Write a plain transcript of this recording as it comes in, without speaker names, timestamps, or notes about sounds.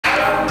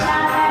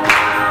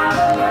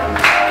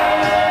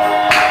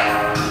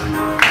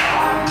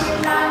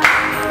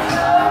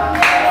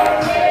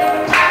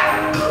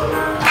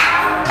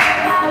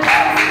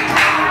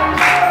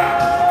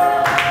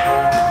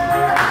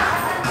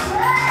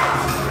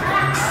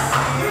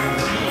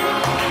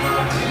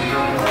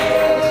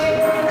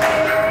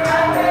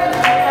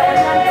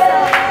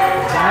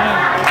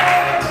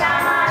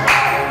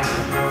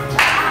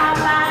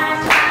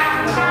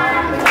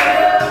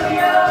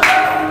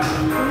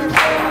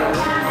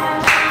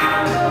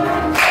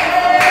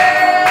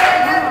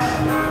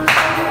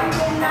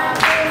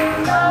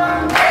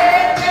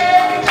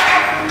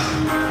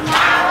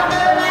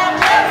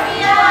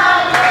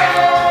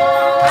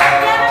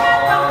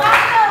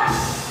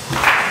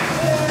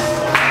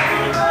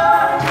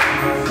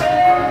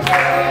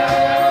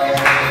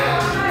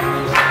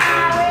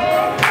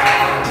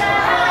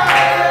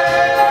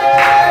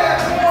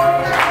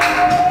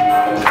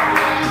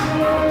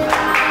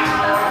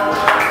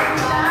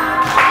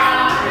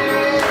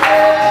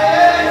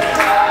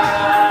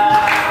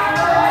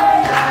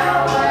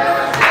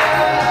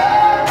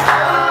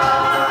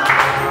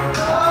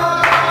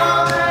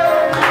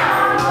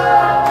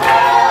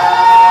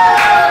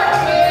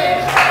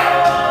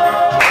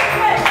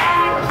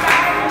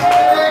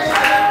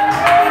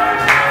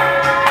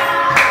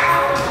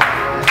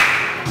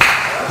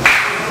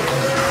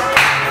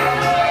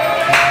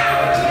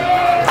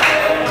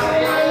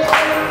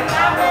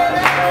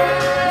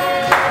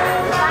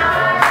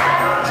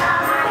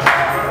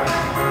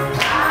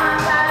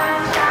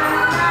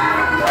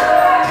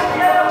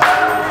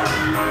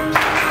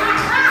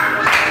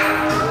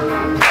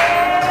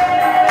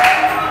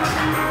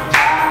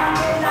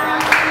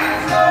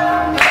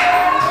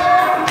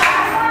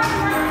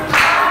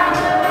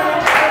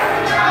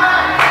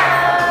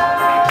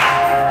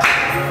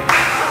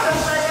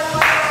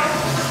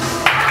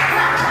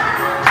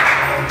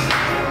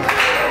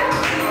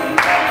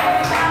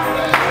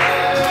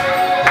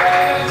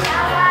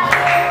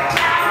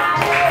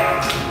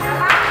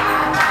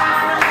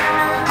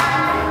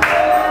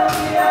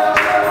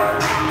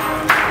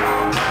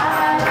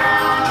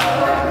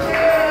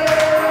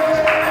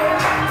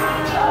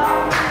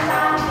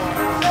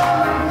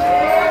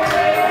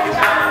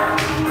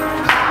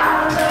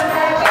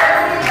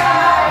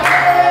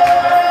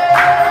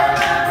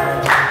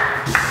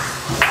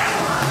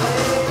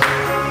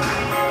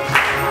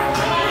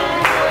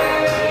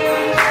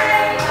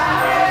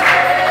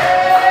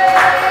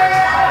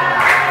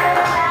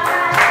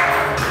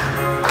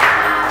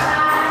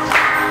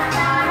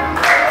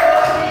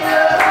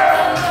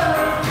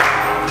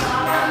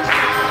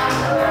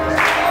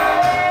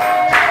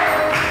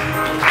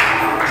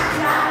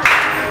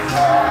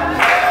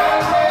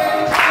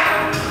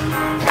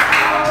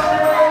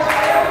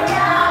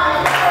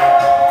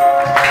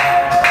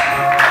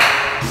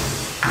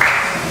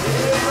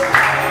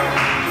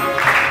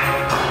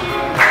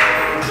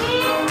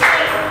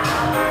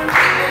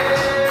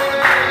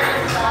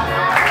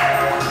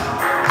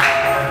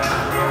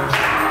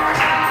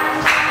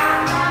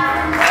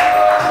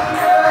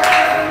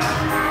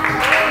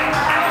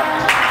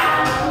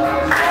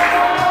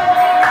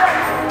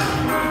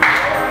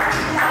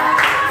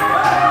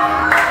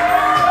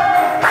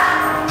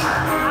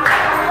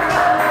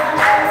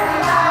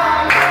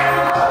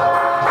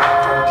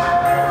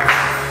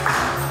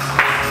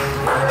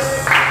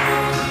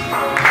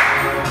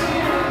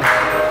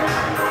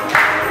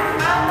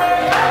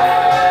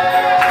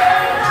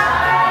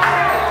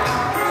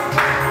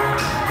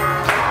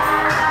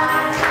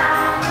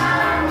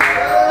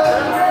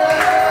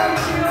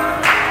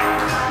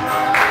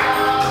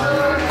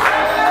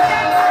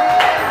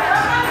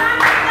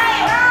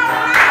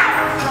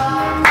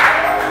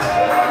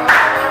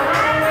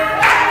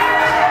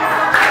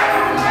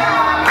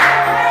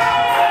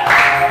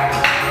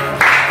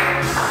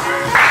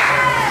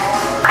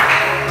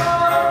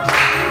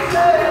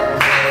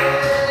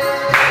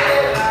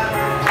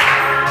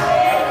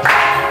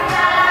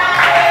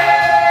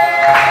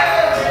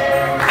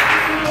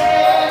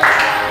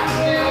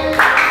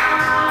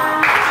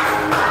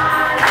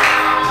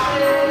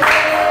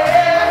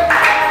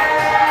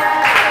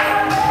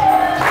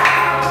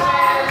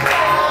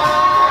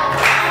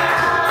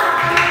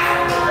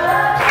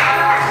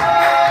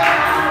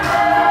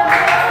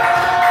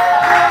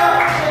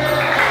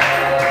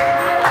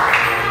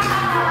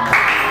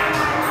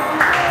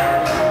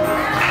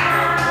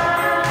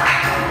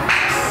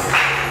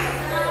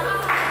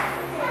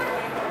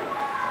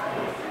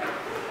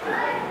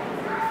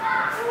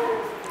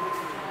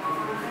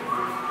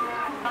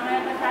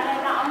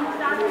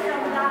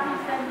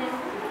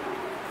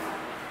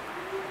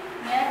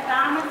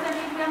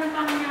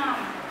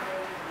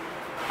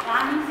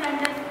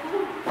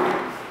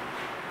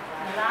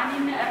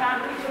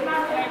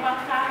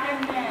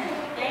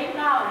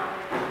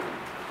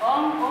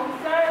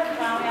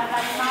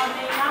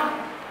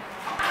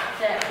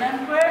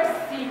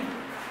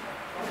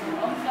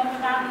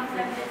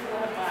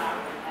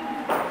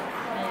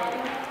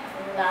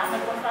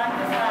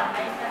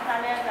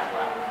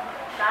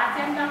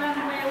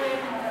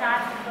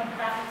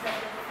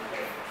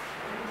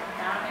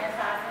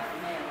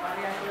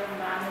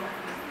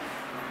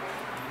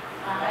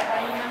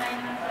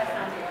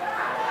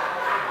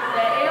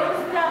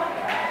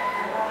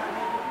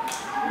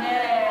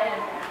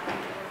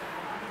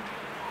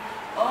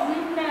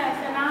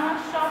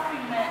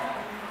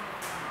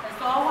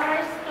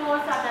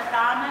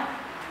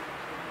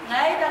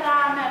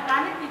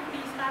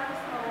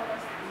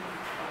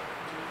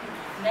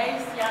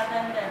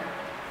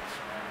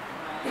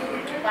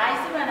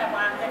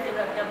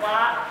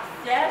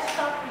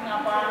desktop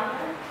nga bang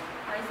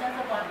ay sa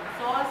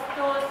source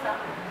to sa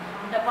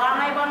the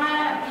bangay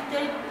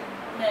ito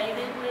na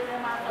ito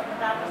mga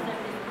tapos na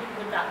dispute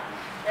ko ta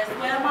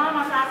eskwela mga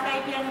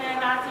masasay kiyang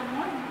nalasin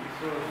mo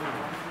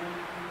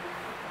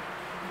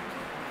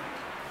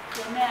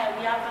kaya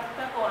wiyakat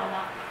ka ko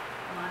anak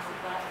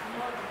masipat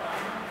mo diba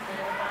sa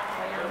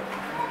pakayang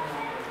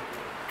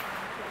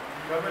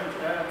Government,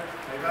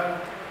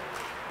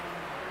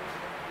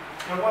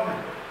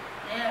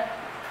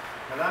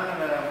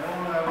 kailangan na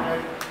muna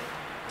ulit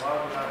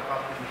wag na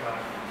papunta.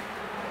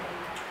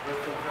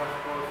 Gusto sa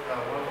sports ka,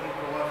 wag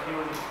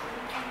informasyon.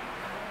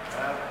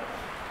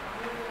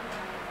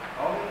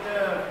 Ang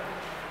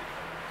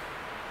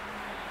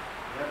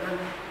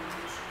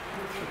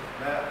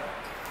na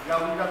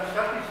gawin ng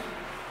sakis.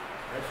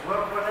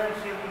 Eswar pa na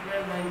yung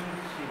sinigyan na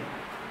hindi.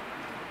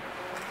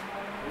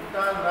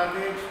 Untaan, lagi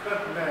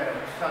expert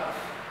na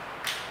sakis.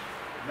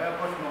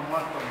 Lepos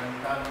mamato ng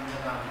tanong na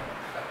lang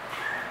sakis.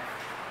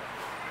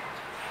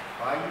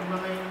 Pagi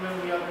mga yung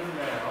nangyayagin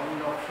na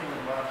ang option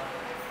ba?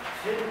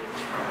 Sin.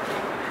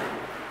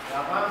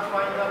 Dapat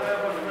paling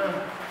lepos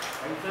na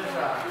ang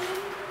sasa.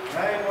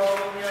 Ngayon mo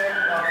niya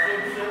yung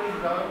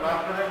option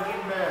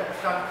lakaragin na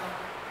sakis.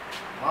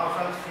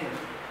 Mausang sin.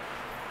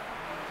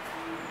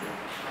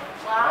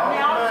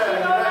 May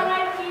option na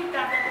nga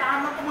kita.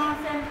 Tama ko mga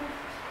sen.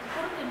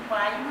 Kurtin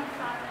payo mo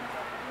sa atin.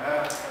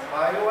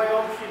 Payo ay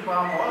option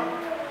pa mo.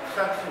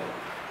 Saksin.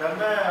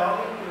 Dami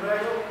ang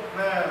rayo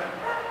na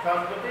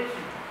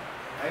transportation.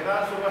 Ay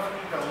kaso mas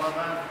kita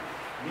mga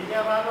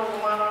ninyamano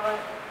kumana na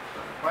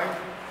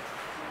payo.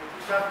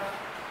 Saksin.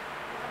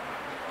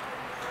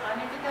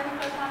 Ano kita rin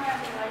kayo kami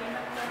ating ayun na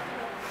ito.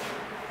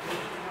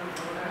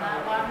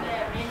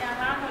 Bamde,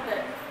 ninyamano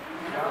din.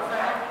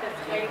 Nakusahan ito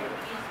kay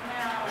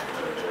Ismael.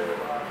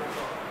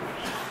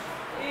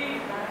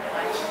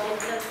 Ayun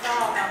ito ito.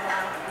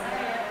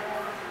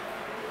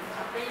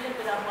 Apil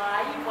ito na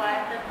maayi.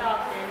 Why ito ito.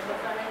 Ito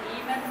ito na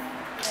even.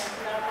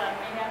 Ito ito.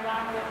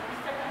 Ninyamano ito.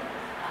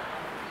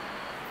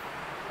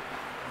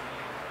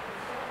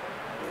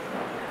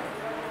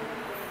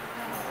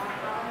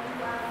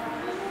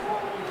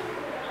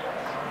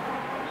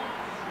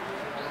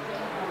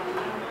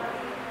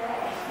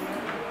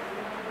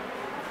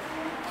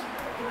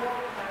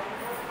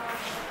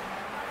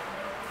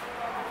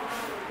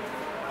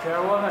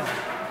 Chairwoman,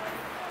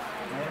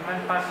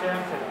 naman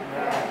pasensya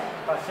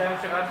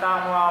ka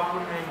tamo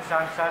ako ng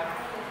sansan.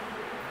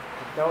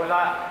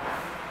 Daula,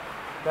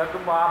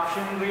 dato pa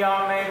option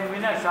riyan na yung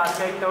wina, sa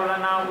kay daula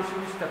na ako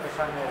sumista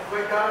pesan mo.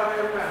 Kaya kaya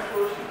kayo na,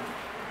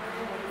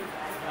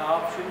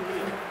 Option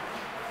riyan.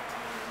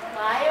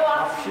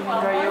 Option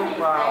kayo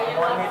pa,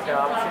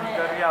 monitor, option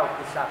kayo,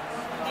 kisak.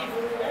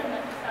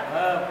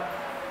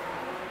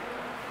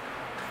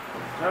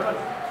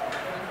 Chairwoman.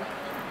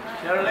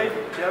 Charlie,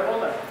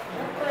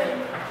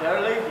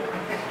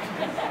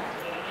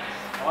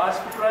 awas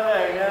ko pala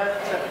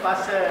sa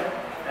pase,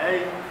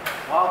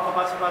 wow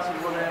kapasi-pasi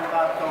mo na yung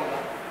katong.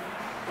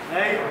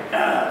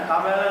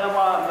 Kami na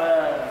naman,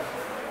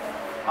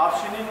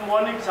 optionin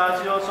morning sa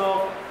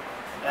siyoso,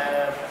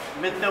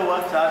 midday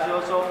sa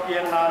siyoso,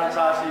 kiyang naran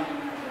sa si,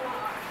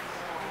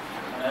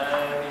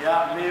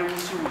 may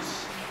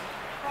usus.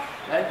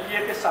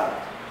 Iya kesan.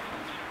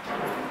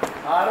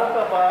 Araw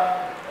ka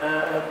pa,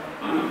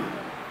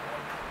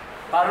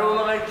 Paru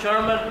mga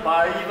chairman,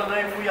 bayi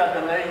mga kuya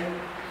danay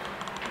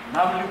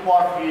namli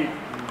party.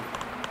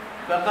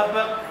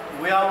 Kakapag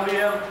wiya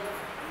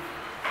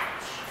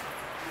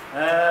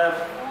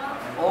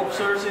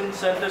officers in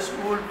Santi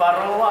Skuhl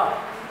parawa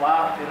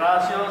pa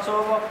irasyo so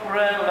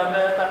pure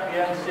lameta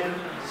yang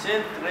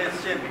sin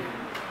recipe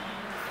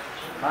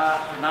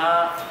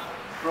na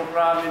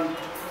programin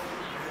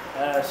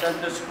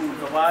Santi Skuhl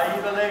bayi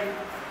mga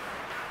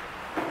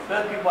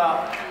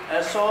Perkiba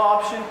so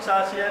option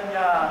sa siya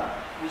niya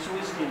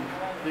Wiswiskin,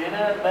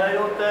 dina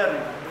tayo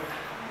teri,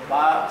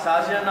 ba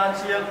sasya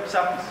nansiya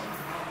sakis,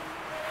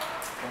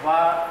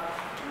 ba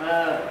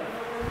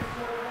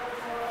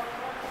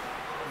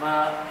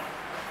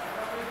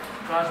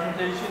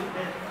transmutation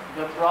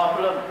the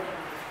problem,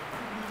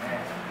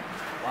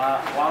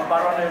 ba wang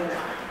baron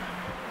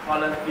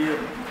volunteer,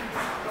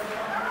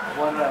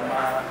 wala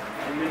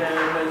imina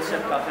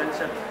set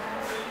concept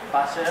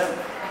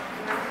passer,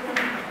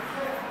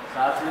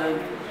 sasya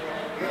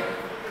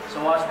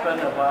Sawas pa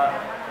na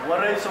ba?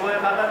 Waray saway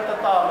kakan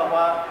tata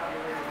ba?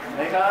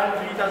 May kaan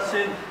kita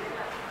sin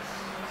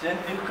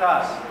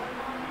timkas.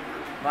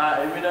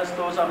 Ma evidence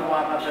to sa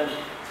mga katan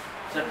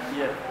sa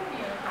pier.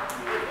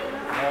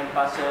 Ngayon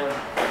pase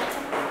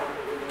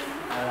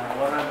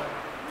waran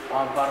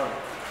pamparon.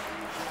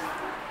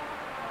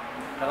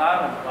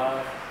 Kailangan ba?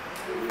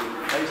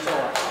 Ay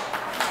sawas.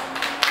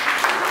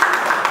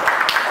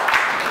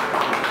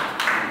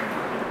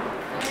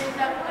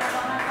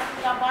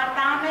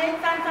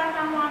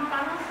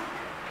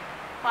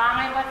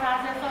 Pangay ba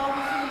sa sa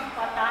sobusi,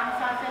 patang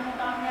sa sa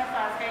nung niya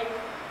sa sa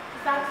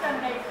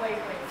saksan na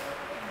ikway-kway.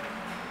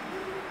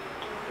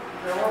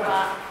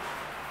 Diba?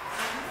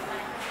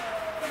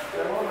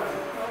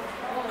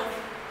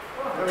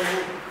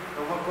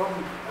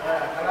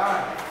 Kailangan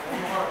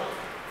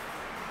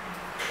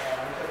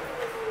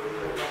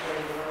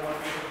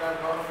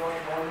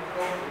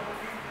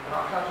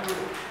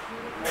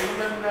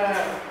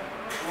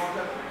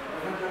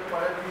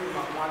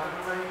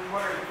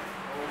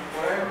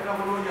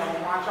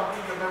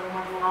sapi kita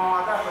matu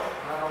ngawata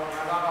na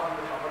ngalaga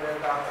mo sa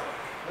paleta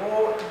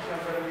mo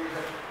isang service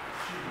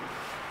si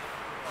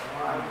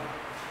pamahan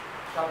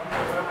sapi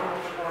kita mo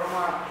sa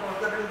forma so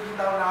tadi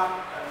kita na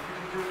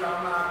kita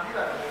na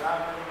kita